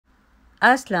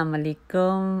अस्सलाम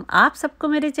वालेकुम, आप सबको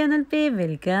मेरे चैनल पे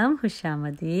वेलकम,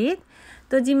 खुशामदीद।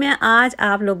 तो जी मैं आज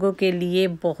आप लोगों के लिए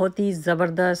बहुत ही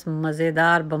ज़बरदस्त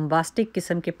मज़ेदार बम्बास्टिक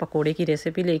किस्म के पकोड़े की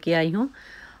रेसिपी लेके आई हूँ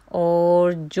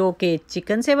और जो कि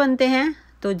चिकन से बनते हैं।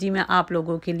 तो जी मैं आप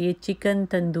लोगों के लिए चिकन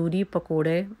तंदूरी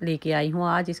पकोड़े लेके आई हूँ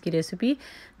आज इसकी रेसिपी,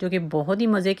 जो कि बहुत ही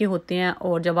मज़े के होते हैं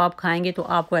और जब आप खाएंगे तो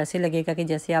आपको ऐसे लगेगा कि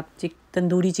जैसे आप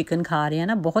तंदूरी चिकन खा रहे हैं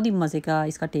ना। बहुत ही मज़े का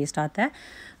इसका टेस्ट आता है।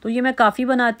 तो ये मैं काफ़ी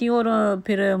बनाती हूँ और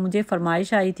फिर मुझे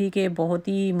फरमाइश आई थी कि बहुत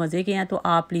ही मज़े के हैं, तो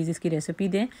आप प्लीज़ इसकी रेसिपी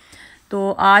दें।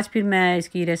 तो आज फिर मैं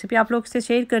इसकी रेसिपी आप लोग से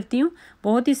शेयर करती हूँ।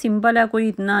 बहुत ही सिंपल है, कोई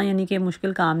इतना यानी कि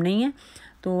मुश्किल काम नहीं है।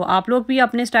 तो आप लोग भी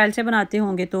अपने स्टाइल से बनाते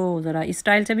होंगे तो ज़रा इस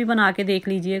स्टाइल से भी बना के देख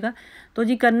लीजिएगा। तो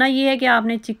जी करना ये है कि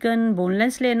आपने चिकन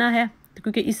बोनलेस लेना है,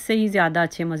 क्योंकि इससे ही ज़्यादा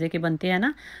अच्छे मज़े के बनते हैं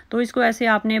ना। तो इसको ऐसे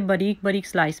आपने बारीक बारीक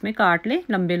स्लाइस में काट लें,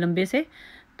 लंबे लंबे से।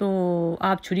 तो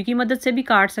आप छुरी की मदद से भी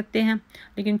काट सकते हैं,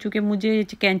 लेकिन चूँकि मुझे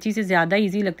कैंची से ज़्यादा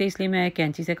इजी लगता है इसलिए मैं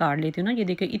कैंची से काट लेती हूँ ना। ये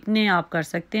देखिए इतने आप कर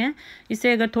सकते हैं।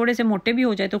 इससे अगर थोड़े से मोटे भी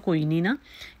हो जाए तो कोई नहीं ना,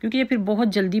 क्योंकि ये फिर बहुत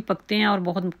जल्दी पकते हैं और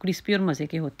बहुत क्रिस्पी और मज़े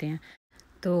के होते हैं।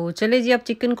 तो चलिए जी अब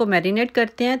चिकन को मैरिनेट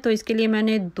करते हैं। तो इसके लिए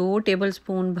मैंने 2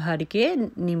 टेबलस्पून भर के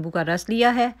नींबू का रस लिया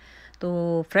है। तो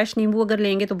फ्रेश नींबू अगर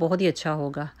लेंगे तो बहुत ही अच्छा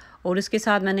होगा। और इसके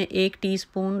साथ मैंने 1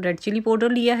 टीस्पून रेड चिली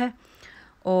पाउडर लिया है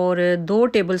और 2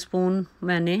 टेबलस्पून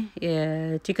मैंने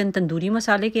चिकन तंदूरी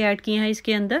मसाले के ऐड किए हैं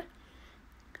इसके अंदर।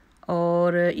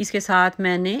 और इसके साथ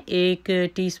मैंने 1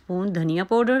 टीस्पून धनिया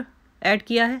पाउडर ऐड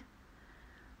किया है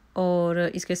और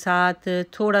इसके साथ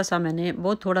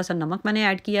बहुत थोड़ा सा नमक मैंने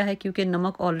ऐड किया है, क्योंकि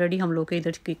नमक ऑलरेडी हम लोग के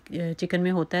इधर चिकन में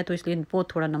होता है, तो इसलिए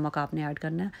बहुत थोड़ा नमक आपने ऐड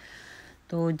करना है।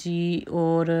 तो जी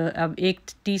और अब 1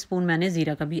 टीस्पून मैंने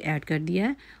ज़ीरा का भी ऐड कर दिया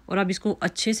है और अब इसको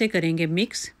अच्छे से करेंगे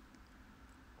मिक्स।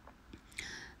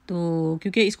 तो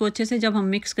क्योंकि इसको अच्छे से जब हम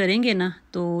मिक्स करेंगे ना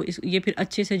तो ये फिर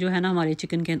अच्छे से जो है ना हमारे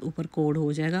चिकन के ऊपर कोड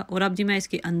हो जाएगा। और अब जी मैं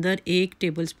इसके अंदर 1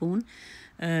 टेबलस्पून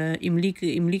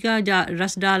इमली का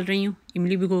रस डाल रही हूँ।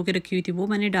 इमली भिगो के रखी हुई थी वो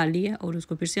मैंने डाल ली है और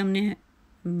उसको फिर से हमने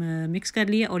मिक्स कर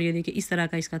लिया। और ये देखिए इस तरह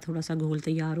का इसका थोड़ा सा घोल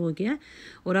तैयार हो गया है।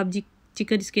 और अब जी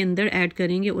चिकन इसके अंदर ऐड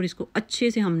करेंगे और इसको अच्छे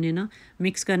से हमने ना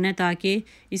मिक्स करना है, ताकि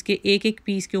इसके एक एक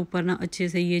पीस के ऊपर ना अच्छे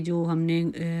से ये जो हमने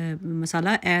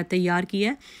मसाला तैयार किया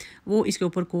है वो इसके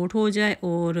ऊपर कोट हो जाए।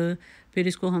 और फिर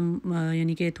इसको हम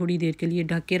यानी कि थोड़ी देर के लिए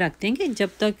ढक के रख देंगे, जब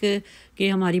तक कि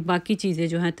हमारी बाकी चीज़ें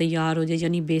जो हैं तैयार हो जाए,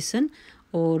 यानी बेसन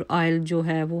और ऑयल जो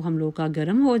है वो हम लोग का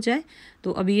गर्म हो जाए।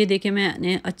 तो अभी ये देखिए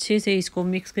मैंने अच्छे से इसको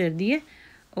मिक्स कर दिए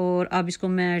और अब इसको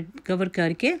मैं कवर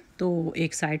करके तो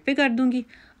एक साइड पे कर दूँगी।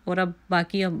 और अब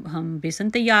हम बेसन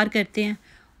तैयार करते हैं।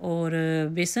 और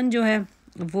बेसन जो है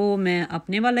वो मैं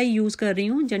अपने वाला ही यूज़ कर रही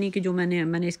हूँ, यानी कि जो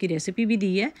मैंने इसकी रेसिपी भी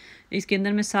दी है। इसके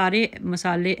अंदर मैं सारे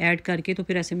मसाले ऐड करके तो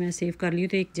फिर ऐसे मैं सेव कर ली हूँ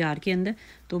तो एक जार के अंदर,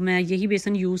 तो मैं यही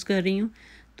बेसन यूज़ कर रही हूँ।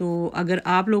 तो अगर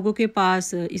आप लोगों के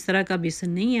पास इस तरह का बेसन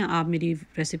नहीं है, आप मेरी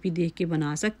रेसिपी देख के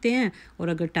बना सकते हैं। और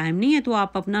अगर टाइम नहीं है तो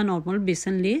आप अपना नॉर्मल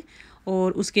बेसन ले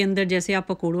और उसके अंदर जैसे आप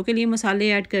पकौड़ों के लिए मसाले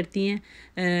ऐड करती हैं,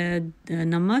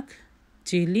 नमक,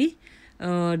 चिली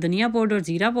और धनिया पाउडर,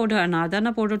 ज़ीरा पाउडर,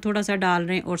 अनारदाना पाउडर थोड़ा सा डाल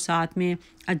रहे हैं और साथ में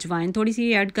अजवाइन थोड़ी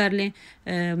सी ऐड कर लें,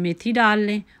 मेथी डाल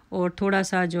लें और थोड़ा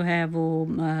सा जो है वो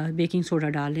बेकिंग सोडा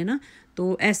डाल लें ना।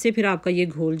 तो ऐसे फिर आपका ये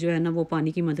घोल जो है ना वो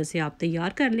पानी की मदद से आप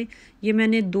तैयार कर लें। ये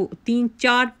मैंने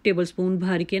 2-3-4 टेबलस्पून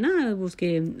भर के ना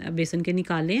उसके बेसन के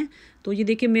निकाले हैं। तो ये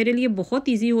देखिए मेरे लिए बहुत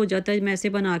इजी हो जाता है, मैं ऐसे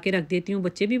बना के रख देती हूँ,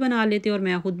 बच्चे भी बना लेते हैं और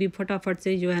मैं खुद भी फटाफट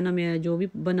से जो है ना मैं जो भी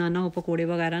बनाना हो पकोड़े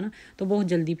वगैरह ना तो बहुत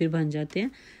जल्दी फिर बन जाते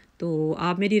हैं। तो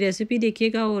आप मेरी रेसिपी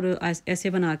देखिएगा और ऐसे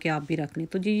बना के आप भी रख लें।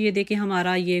 तो जी ये देखिए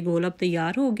हमारा ये गोल अब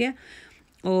तैयार हो गया।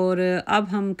 और अब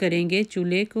हम करेंगे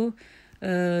चूल्हे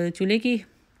की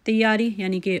तैयारी,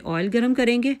 यानी कि ऑयल गरम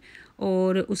करेंगे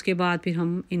और उसके बाद फिर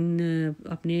हम इन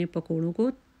अपने पकोड़ों को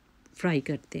फ्राई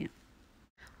करते हैं।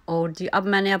 और जी अब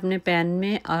मैंने अपने पैन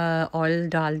में ऑयल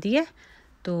डाल दिया।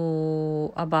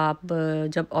 तो अब आप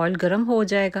जब ऑयल गर्म हो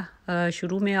जाएगा,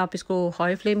 शुरू में आप इसको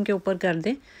हाई फ्लेम के ऊपर कर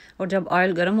दें और जब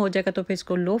ऑयल गर्म हो जाएगा तो फिर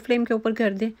इसको लो फ्लेम के ऊपर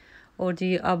कर दें। और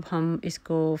जी अब हम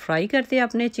इसको फ्राई करते हैं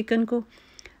अपने चिकन को।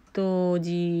 तो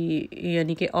जी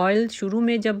यानी कि ऑयल शुरू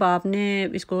में जब आपने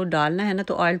इसको डालना है ना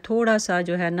तो ऑयल थोड़ा सा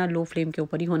जो है ना लो फ्लेम के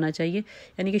ऊपर ही होना चाहिए,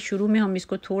 यानी कि शुरू में हम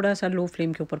इसको थोड़ा सा लो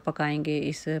फ्लेम के ऊपर पकाएंगे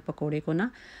इस पकोड़े को ना।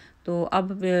 तो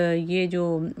अब ये जो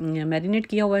मैरिनेट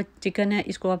किया हुआ चिकन है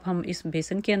इसको अब हम इस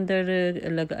बेसन के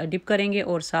अंदर डिप करेंगे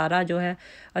और सारा जो है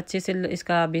अच्छे से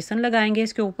इसका बेसन लगाएंगे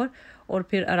इसके ऊपर। और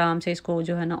फिर आराम से इसको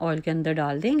जो है ना ऑयल के अंदर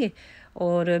डाल देंगे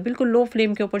और बिल्कुल लो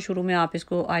फ्लेम के ऊपर शुरू में आप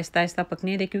इसको आहिस्ता आहिस्ता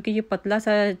पकने दें, क्योंकि ये पतला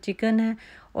सा चिकन है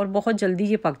और बहुत जल्दी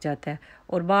ये पक जाता है।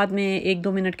 और बाद में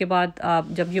 1-2 मिनट के बाद आप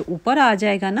जब ये ऊपर आ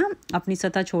जाएगा ना, अपनी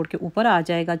सतह छोड़ के ऊपर आ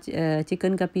जाएगा,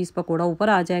 चिकन का पीस पकोड़ा ऊपर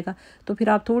आ जाएगा, तो फिर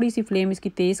आप थोड़ी सी फ्लेम इसकी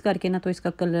तेज़ करके ना तो इसका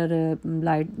कलर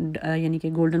लाइट यानी कि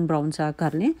गोल्डन ब्राउन सा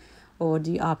कर लें और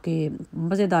जी आपके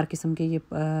मज़ेदार किस्म के ये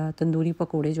तंदूरी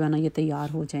पकोड़े जो है ना ये तैयार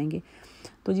हो जाएंगे।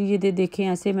 तो जी ये देखें,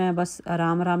 ऐसे मैं बस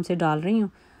आराम आराम से डाल रही हूँ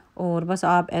और बस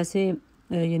आप ऐसे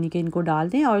यानी कि इनको डाल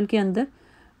दें ऑयल के अंदर।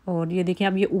 और ये देखें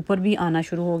अब ये ऊपर भी आना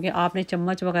शुरू हो गया। आपने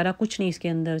चम्मच वगैरह कुछ नहीं इसके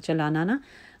अंदर चलाना ना,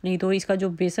 नहीं तो इसका जो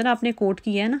बेसन आपने कोट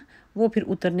किया है ना वो फिर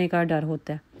उतरने का डर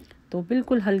होता है। तो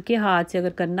बिल्कुल हल्के हाथ से, अगर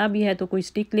करना भी है तो कोई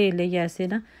स्टिक ले ले या ऐसे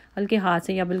ना हल्के हाथ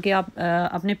से, या बल्कि आप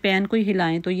अपने पैन को ही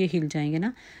हिलाएं तो ये हिल जाएंगे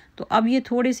ना। तो अब ये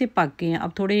थोड़े से पक गए हैं,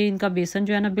 अब थोड़े इनका बेसन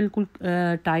जो है ना बिल्कुल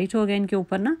टाइट हो गया इनके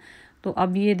ऊपर ना। तो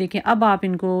अब ये देखें, अब आप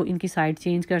इनको इनकी साइड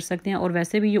चेंज कर सकते हैं। और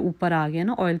वैसे भी ये ऊपर आ गया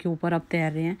ना, ऑयल के ऊपर अब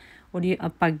तैर रहे हैं और ये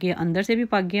अब पक गया, अंदर से भी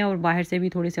पक गया और बाहर से भी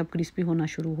थोड़े से अब क्रिस्पी होना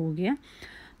शुरू हो गया।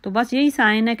 तो बस यही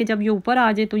साइन है कि जब ये ऊपर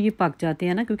आ जाए तो ये पक जाते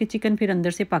हैं ना, क्योंकि चिकन फिर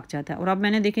अंदर से पक जाता है। और अब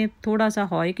मैंने देखें थोड़ा सा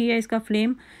हाई किया इसका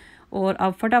फ्लेम और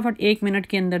अब फटाफट 1 मिनट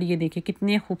के अंदर ये देखें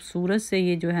कितने खूबसूरत से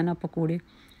ये जो है ना पकोड़े,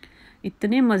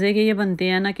 इतने मज़े के ये बनते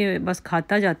हैं ना कि बस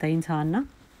खाता जाता है इंसान ना।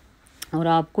 और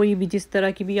आप कोई भी जिस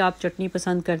तरह की भी आप चटनी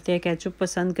पसंद करते हैं, केचप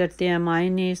पसंद करते हैं,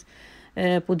 मायोनेज़,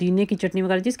 पुदीने की चटनी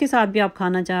वगैरह, जिसके साथ भी आप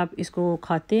खाना चाहें आप इसको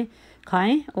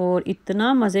खाएं और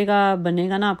इतना मज़े का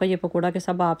बनेगा ना आपका ये पकोड़ा कि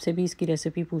सब आपसे भी इसकी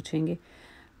रेसिपी पूछेंगे।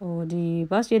 और जी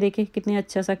बस ये देखें कितने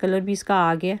अच्छा सा कलर भी इसका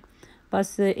आ गया।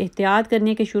 बस एहतियात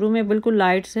करने के शुरू में बिल्कुल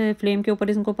लाइट से फ्लेम के ऊपर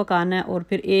इसको पकाना है और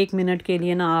फिर 1 मिनट के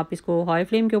लिए ना आप इसको हाई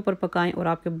फ्लेम के ऊपर पकाएं और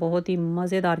आपके बहुत ही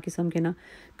मज़ेदार किस्म के ना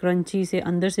क्रंची से,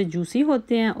 अंदर से जूसी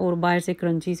होते हैं और बाहर से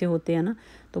क्रंची से होते हैं ना,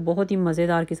 तो बहुत ही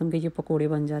मज़ेदार किस्म के ये पकोड़े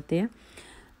बन जाते हैं।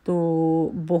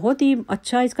 तो बहुत ही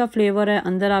अच्छा इसका फ्लेवर है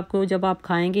अंदर। आपको जब आप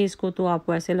खाएंगे इसको तो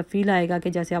आपको ऐसे फील आएगा कि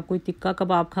जैसे आप कोई तिक्का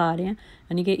कबाब खा रहे हैं,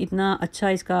 यानी कि इतना अच्छा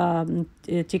इसका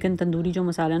चिकन तंदूरी जो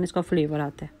मसाला है ना इसका फ्लेवर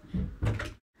आता है।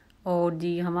 और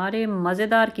जी हमारे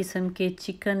मज़ेदार किस्म के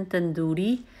चिकन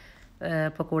तंदूरी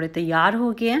पकोड़े तैयार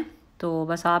हो गए हैं। तो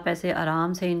बस आप ऐसे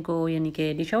आराम से इनको यानी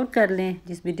कि डिश आउट कर लें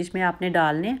जिस भी डिश में आपने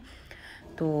डालने।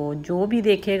 तो जो भी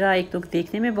देखेगा, एक तो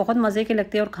देखने में बहुत मज़े के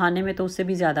लगते हैं और खाने में तो उससे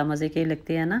भी ज़्यादा मज़े के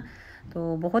लगते हैं ना,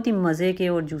 तो बहुत ही मज़े के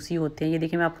और जूसी होते हैं। ये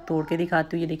देखिए मैं आपको तोड़ के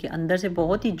दिखाती हूँ, ये देखिए अंदर से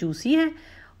बहुत ही जूसी है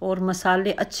और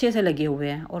मसाले अच्छे से लगे हुए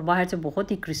हैं और बाहर से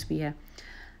बहुत ही क्रिस्पी है।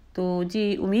 तो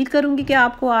जी उम्मीद करूँगी कि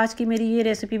आपको आज की मेरी ये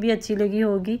रेसिपी भी अच्छी लगी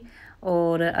होगी।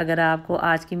 और अगर आपको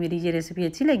आज की मेरी ये रेसिपी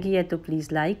अच्छी लगी है तो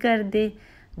प्लीज़ लाइक कर दे,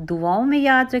 दुआओं में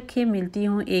याद रखें। मिलती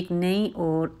हूँ एक नई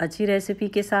और अच्छी रेसिपी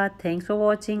के साथ। Thanks for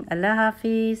watching. अल्लाह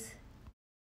हाफिज़।